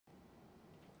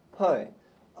Hi,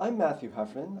 I'm Matthew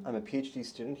Heffernan. I'm a PhD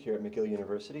student here at McGill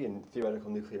University in theoretical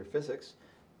nuclear physics,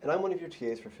 and I'm one of your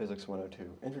TAs for Physics 102,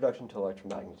 Introduction to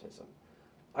Electromagnetism.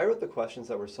 I wrote the questions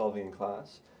that we're solving in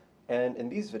class, and in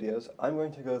these videos I'm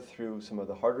going to go through some of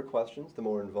the harder questions, the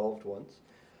more involved ones,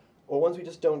 or ones we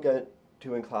just don't get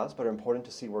to in class but are important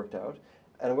to see worked out,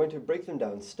 and I'm going to break them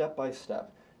down step by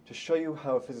step to show you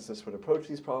how a physicist would approach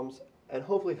these problems and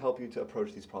hopefully help you to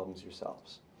approach these problems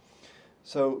yourselves.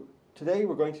 So today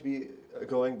we're going to be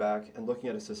going back and looking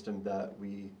at a system that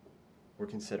we were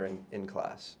considering in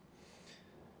class.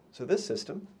 So this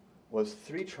system was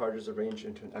 3 charges arranged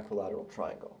into an equilateral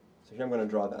triangle. So here I'm going to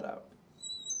draw that out.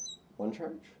 1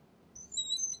 charge,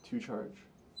 2 charge,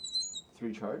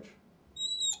 3 charge.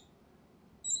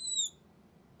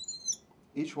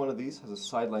 Each one of these has a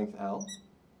side length L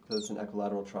because it's an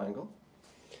equilateral triangle.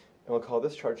 And we'll call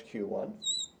this charge Q1,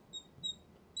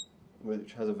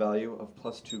 which has a value of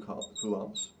plus 2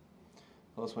 coulombs.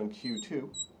 Call this one Q2,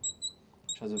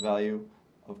 which has a value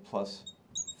of plus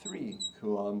 3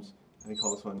 coulombs. And we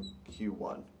call this one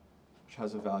Q1, which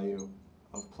has a value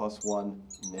of plus 1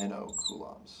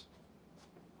 nanocoulombs.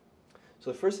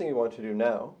 So the first thing you want to do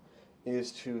now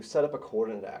is to set up a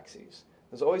coordinate axis.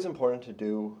 It's always important to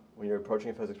do when you're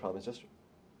approaching a physics problem is just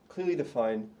clearly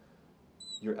define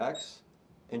your x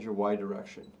and your y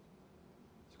direction.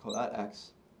 So call that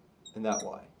x and that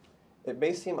y. It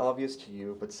may seem obvious to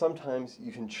you, but sometimes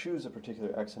you can choose a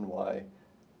particular x and y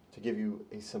to give you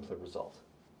a simpler result.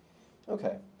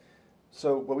 Okay,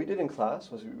 so what we did in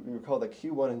class was we recall that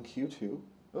Q1 and Q2,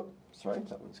 oh, sorry,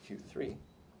 that one's Q3.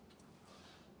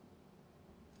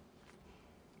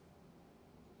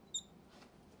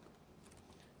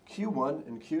 Q1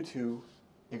 and Q2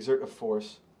 exert a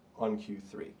force on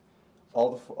Q3.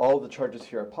 All the charges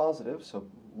here are positive, so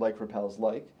like repels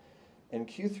like, and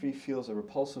Q3 feels a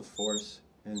repulsive force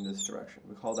in this direction.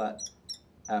 We call that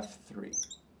F3.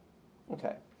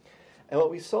 Okay, and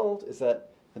what we solved is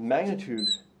that the magnitude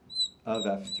of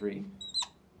F3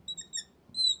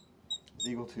 is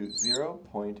equal to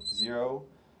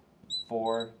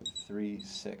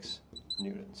 0.0436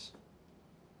 newtons.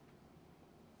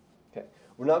 Okay,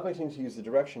 we're not going to need to use the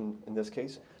direction in this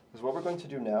case, because what we're going to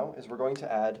do now is we're going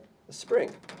to add a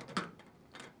spring.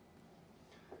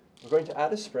 We're going to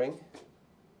add a spring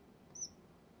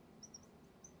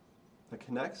that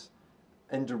connects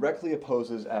and directly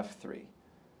opposes F3.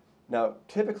 Now,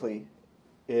 typically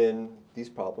in these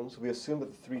problems, we assume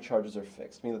that the 3 charges are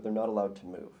fixed, meaning that they're not allowed to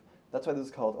move. That's why this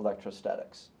is called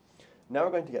electrostatics. Now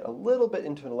we're going to get a little bit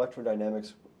into an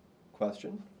electrodynamics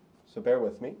question, so bear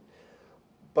with me.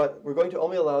 But we're going to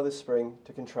only allow this spring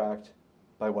to contract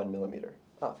by 1 millimeter.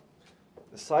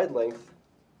 The side length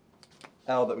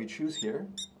L that we choose here,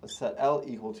 let's set L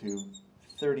equal to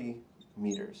 30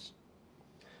 meters.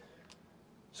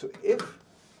 So if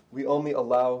we only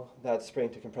allow that spring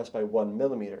to compress by 1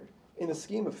 millimeter, in the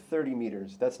scheme of 30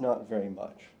 meters, that's not very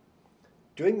much.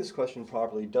 Doing this question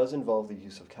properly does involve the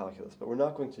use of calculus, but we're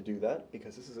not going to do that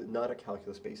because this is not a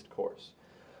calculus-based course.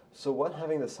 So what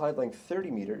having the side length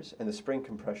 30 meters and the spring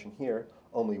compression here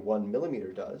only 1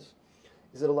 millimeter does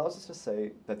is it allows us to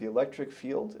say that the electric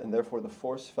field and therefore the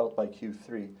force felt by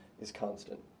Q3 is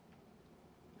constant.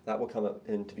 That will come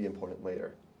in to be important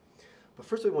later. But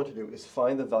first what we want to do is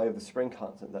find the value of the spring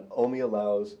constant that only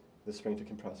allows the spring to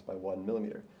compress by 1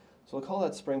 millimeter. So we'll call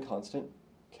that spring constant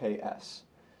Ks.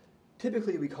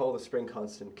 Typically we call the spring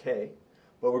constant K.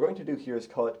 What we're going to do here is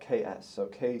call it Ks, so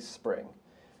K spring,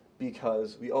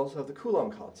 because we also have the Coulomb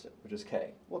constant, which is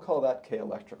K. We'll call that K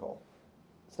electrical.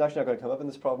 It's actually not going to come up in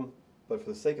this problem, but for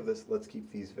the sake of this, let's keep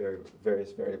these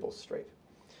various variables straight.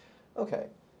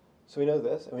 Okay, so we know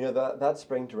this, and we know that that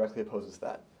spring directly opposes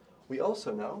that. We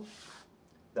also know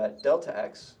that delta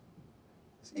x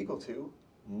is equal to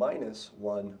minus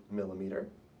 1 millimeter,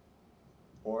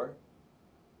 or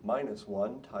minus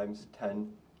 1 times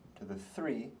 10 to the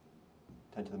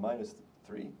minus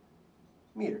 3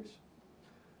 meters.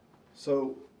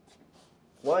 So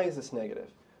why is this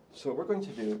negative? So what we're going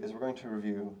to do is we're going to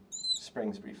review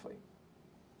springs briefly.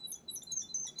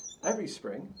 Every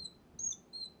spring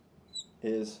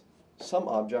is some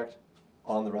object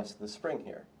on the rest of the spring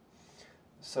here.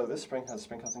 So this spring has a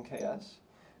spring constant Ks,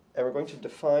 and we're going to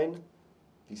define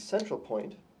the central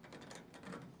point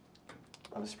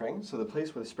of a spring, so the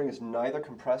place where the spring is neither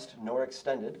compressed nor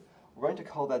extended, we're going to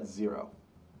call that 0.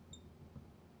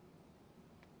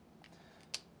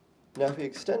 Now if we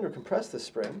extend or compress the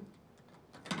spring,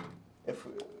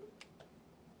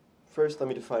 first let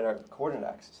me define our coordinate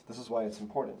axis. This is why it's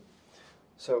important.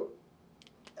 So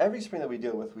every spring that we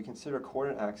deal with, we consider a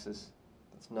coordinate axis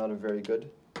that's not a very good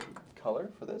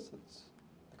color for this. It's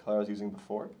the color I was using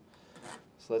before.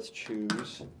 So let's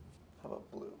choose, how about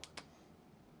blue?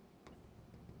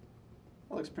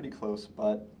 That looks pretty close,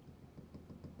 but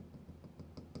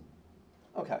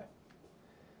okay.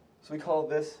 So we call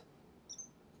this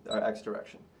our x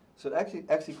direction. So at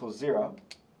x equals 0,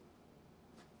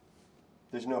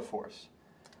 there's no force.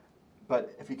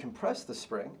 But if we compress the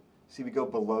spring, see, we go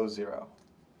below 0.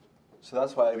 So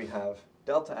that's why we have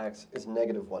delta x is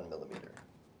negative 1 millimeter.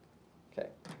 Okay,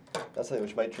 that's something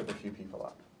which might trip a few people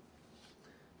up.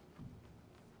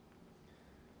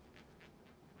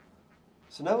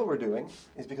 So now what we're doing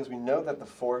is, because we know that the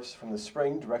force from the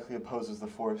spring directly opposes the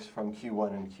force from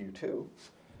Q1 and Q2,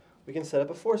 we can set up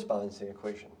a force balancing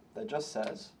equation that just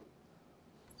says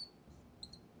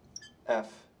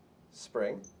F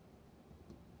spring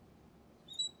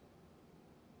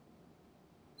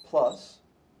plus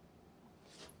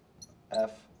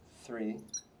F3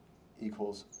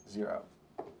 equals 0.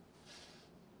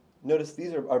 Notice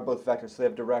these are both vectors, so they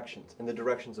have directions, and the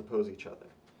directions oppose each other.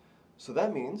 So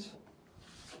that means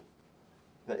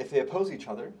that if they oppose each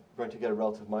other, we're going to get a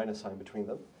relative minus sign between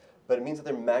them, but it means that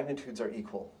their magnitudes are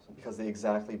equal because they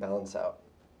exactly balance out.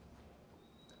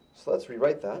 So let's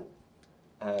rewrite that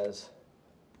as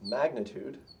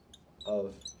magnitude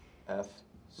of F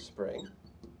spring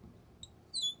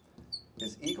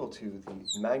is equal to the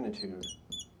magnitude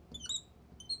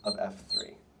of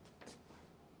F3.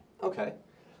 Okay,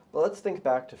 well, let's think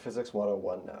back to Physics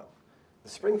 101 now. The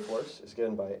spring force is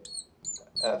given by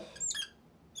F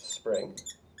spring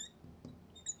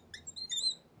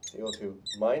is equal to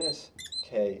minus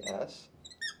Ks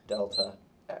delta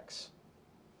x.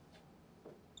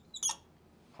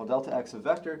 Call delta x a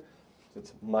vector,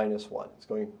 it's minus 1. It's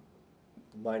going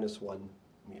minus 1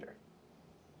 meter.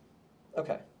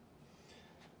 Okay,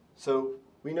 so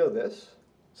we know this.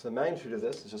 So the magnitude of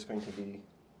this is just going to be,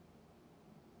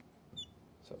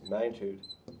 so magnitude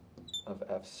of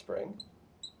F spring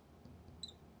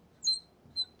is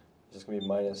just going to be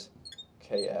minus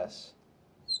Ks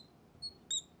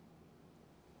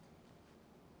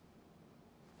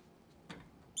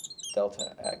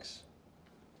delta x.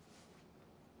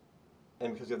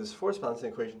 And because we have this force balancing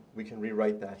equation, we can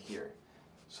rewrite that here.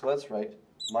 So let's write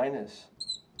minus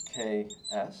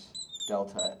Ks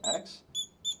delta x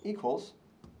equals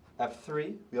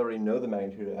F3. We already know the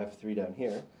magnitude of F3 down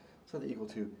here. So that's equal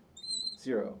to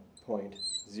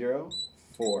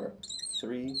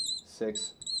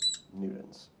 0.0436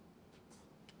 newtons.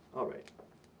 All right.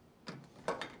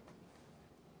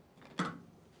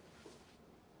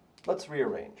 Let's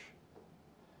rearrange.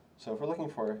 So if we're looking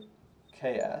for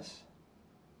Ks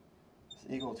is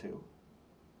equal to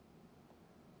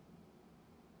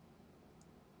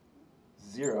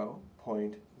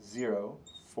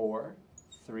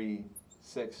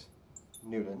 0.0436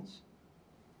 newtons.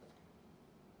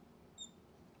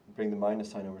 Bring the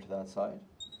minus sign over to that side,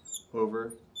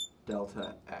 over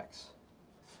delta x.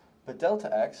 But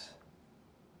delta x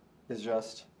is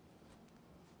just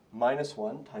minus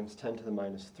 1 times 10 to the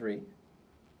minus 3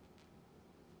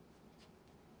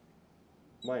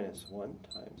 minus 1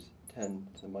 times 10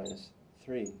 to the minus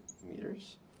 3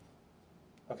 meters.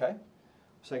 Okay,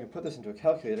 so I can put this into a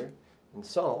calculator and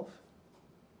solve.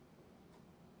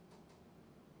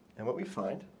 And what we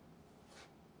find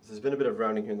is there's been a bit of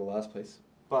rounding here in the last place,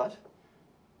 but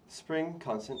spring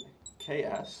constant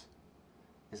Ks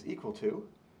is equal to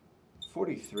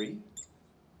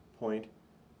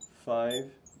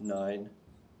 43.59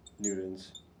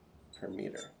 newtons per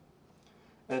meter.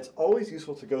 And it's always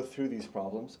useful to go through these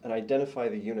problems and identify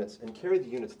the units and carry the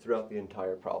units throughout the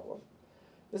entire problem.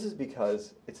 This is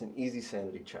because it's an easy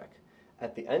sanity check.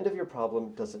 At the end of your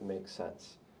problem, does it make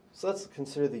sense? So let's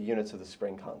consider the units of the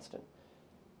spring constant.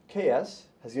 Ks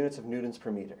has units of newtons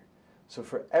per meter. So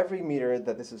for every meter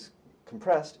that this is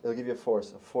compressed, it'll give you a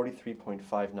force of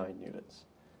 43.59 newtons.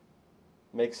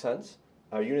 Makes sense?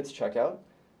 Our units check out,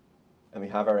 and we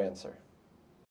have our answer.